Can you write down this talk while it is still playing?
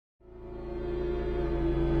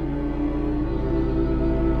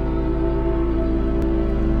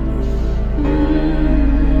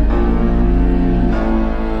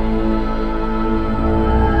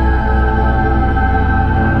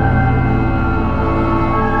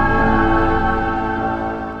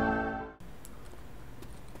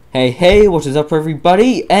Hey, what is up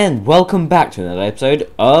everybody, and welcome back to another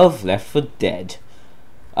episode of Left4Dead.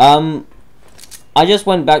 I just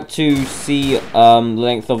went back to see the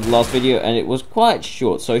length of the last video, and it was quite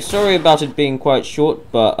short, so sorry about it being quite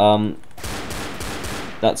short, but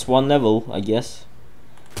that's one level, I guess.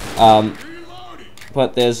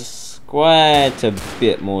 But there's quite a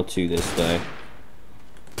bit more to this though.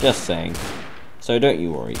 Just saying. So don't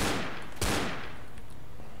you worry.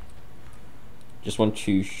 Just want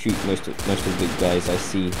to shoot most of the guys I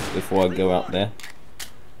see before I go out there.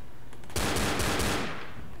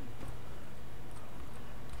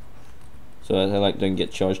 So that I don't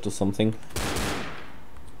get charged or something.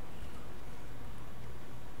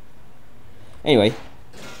 Anyway,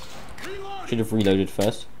 should have reloaded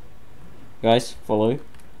first. Guys, follow.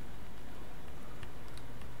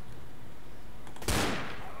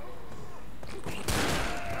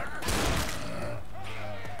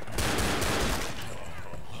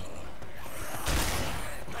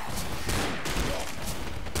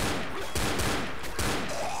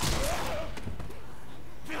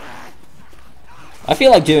 I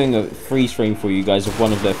feel like doing a freeze frame for you guys of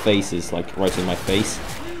one of their faces, like right in my face.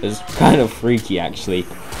 It's kind of freaky actually.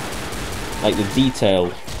 Like the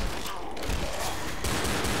detail.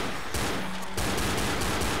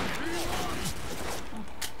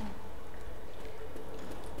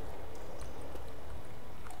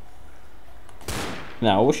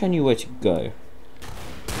 Now, I wish I knew where to go.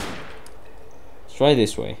 Let's try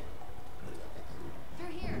this way.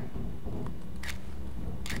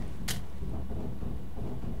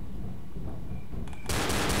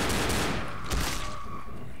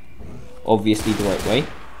 Obviously the right way.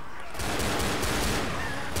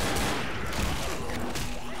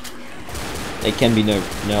 There can be no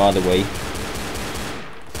other way.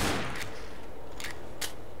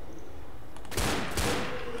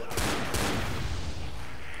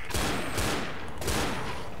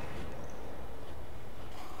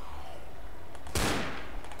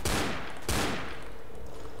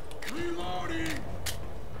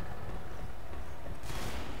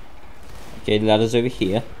 Okay, the ladder's over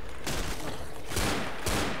here.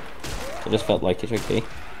 I just felt like it, okay.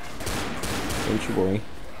 Don't you worry.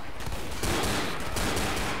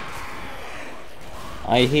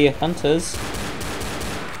 I hear hunters.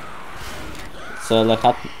 So like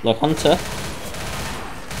hunter.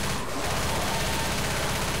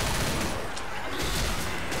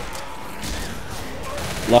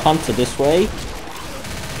 The hunter this way.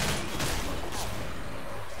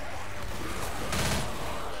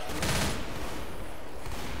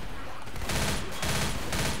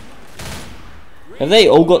 Have they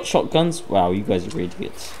all got shotguns? Wow, you guys are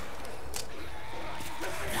idiots.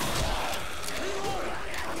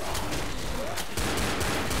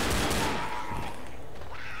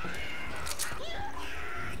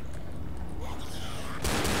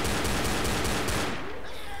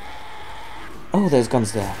 Oh, there's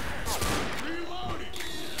guns there.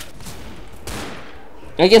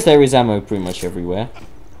 I guess there is ammo pretty much everywhere.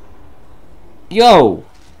 Yo!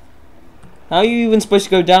 How are you even supposed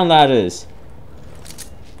to go down ladders?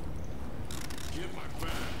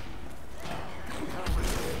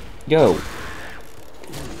 Yo,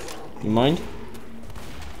 you mind?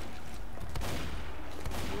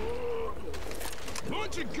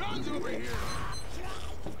 Bunch of guns over here.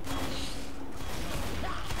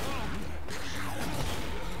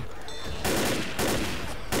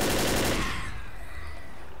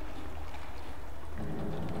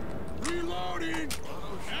 Reloading.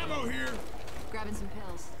 Ammo here. Grabbing some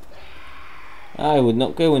pills. I would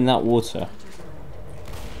not go in that water.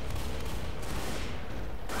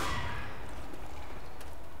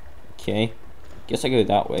 Okay, guess I go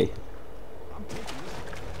that way.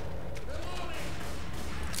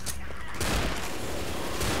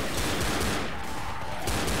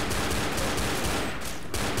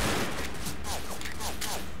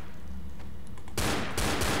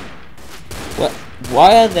 What?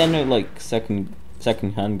 Why are there no like second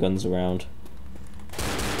hand guns around?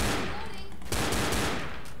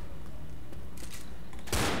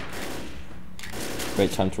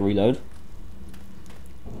 Great time to reload.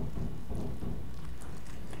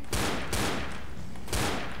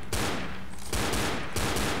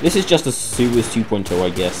 This is just a Sewers 2.0, I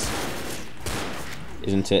guess.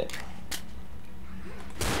 Isn't it?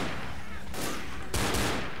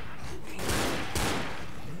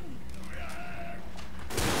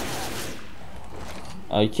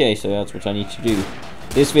 Okay, so that's what I need to do.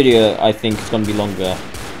 This video, I think, is going to be longer.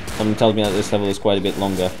 Something tells me that this level is quite a bit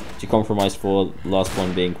longer, to compromise for the last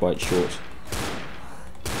one being quite short.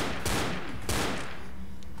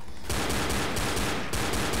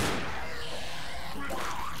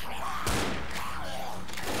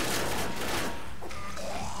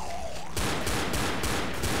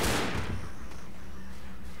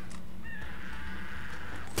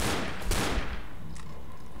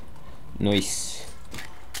 Nice.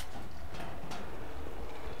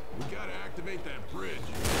 We gotta activate that bridge.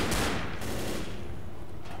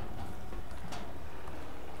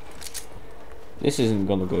 This isn't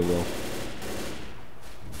gonna go well.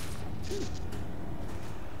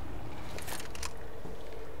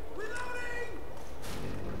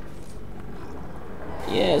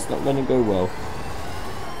 Yeah, it's not gonna go well.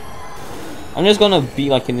 I'm just gonna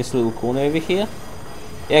be like in this little corner over here.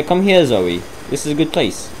 Yeah, come here, Zoe. This is a good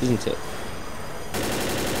place, isn't it?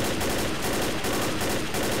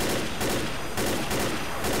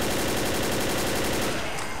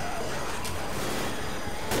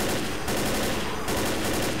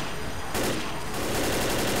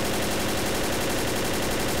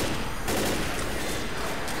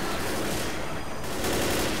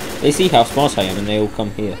 They see how smart I am and they all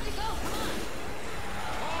come here.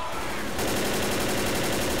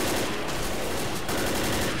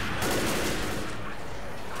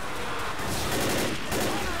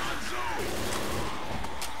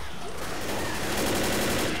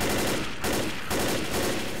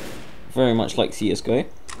 Very much like CSGO.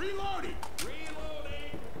 Reloading.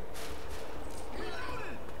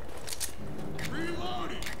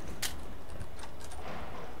 Reloading.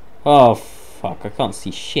 Oh fuck, I can't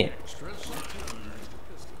see shit.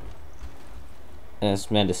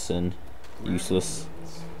 There's medicine. Useless.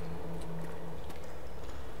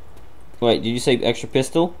 Wait, did you say extra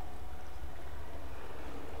pistol?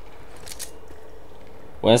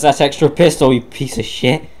 Where's that extra pistol, you piece of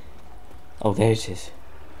shit? Oh, there it is.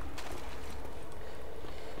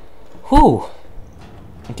 Whew.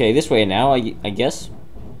 Okay, this way now, I guess.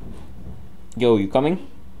 Yo, you coming?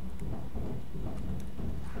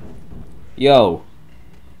 Yo.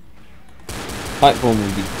 Pipe bomb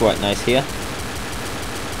would be quite nice here.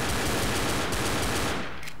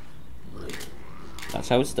 That's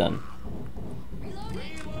how it's done.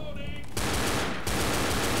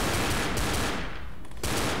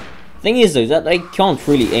 Thing is though, that I can't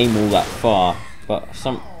really aim all that far, but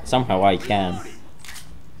somehow I can.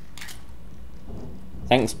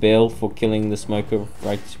 Thanks, Bill, for killing the smoker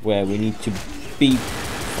right where we need to be.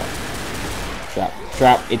 Trap,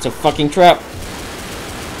 trap, it's a fucking trap!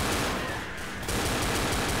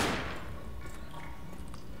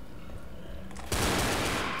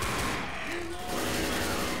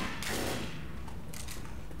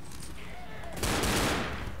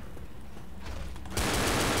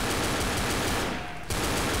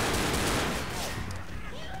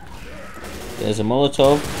 There's a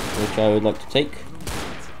Molotov, which I would like to take.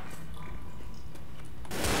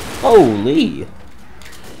 Holy!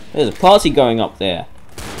 There's a party going up there.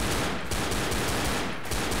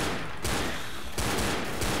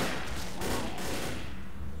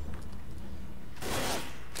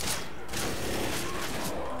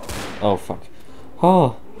 Oh fuck.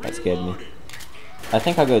 Oh, that scared me. I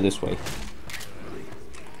think I'll go this way.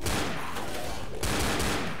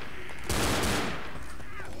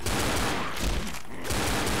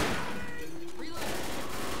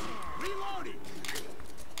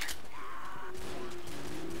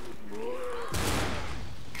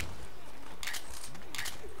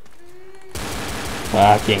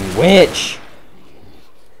 Fucking witch!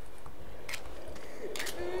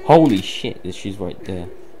 Holy shit, she's right there.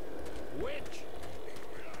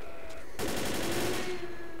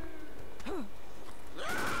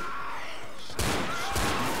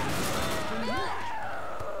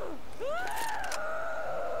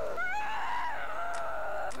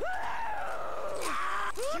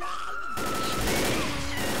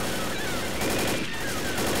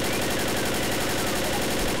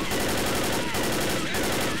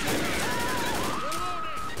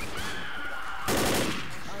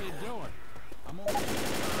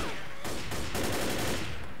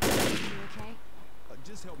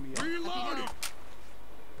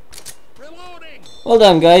 Well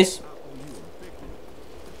done, guys.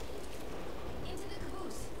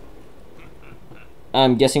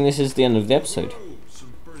 I'm guessing this is the end of the episode.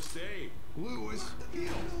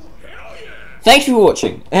 Thank you for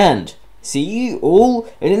watching, and see you all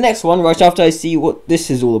in the next one, right after I see what this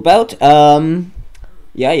is all about.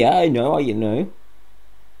 Yeah, I know.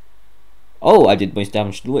 Oh, I did most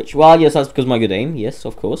damage to the witch. Well, yes, that's because of my good aim. Yes,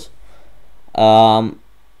 of course.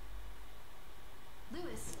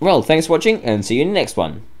 Well, thanks for watching, and see you in the next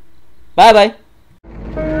one. Bye-bye.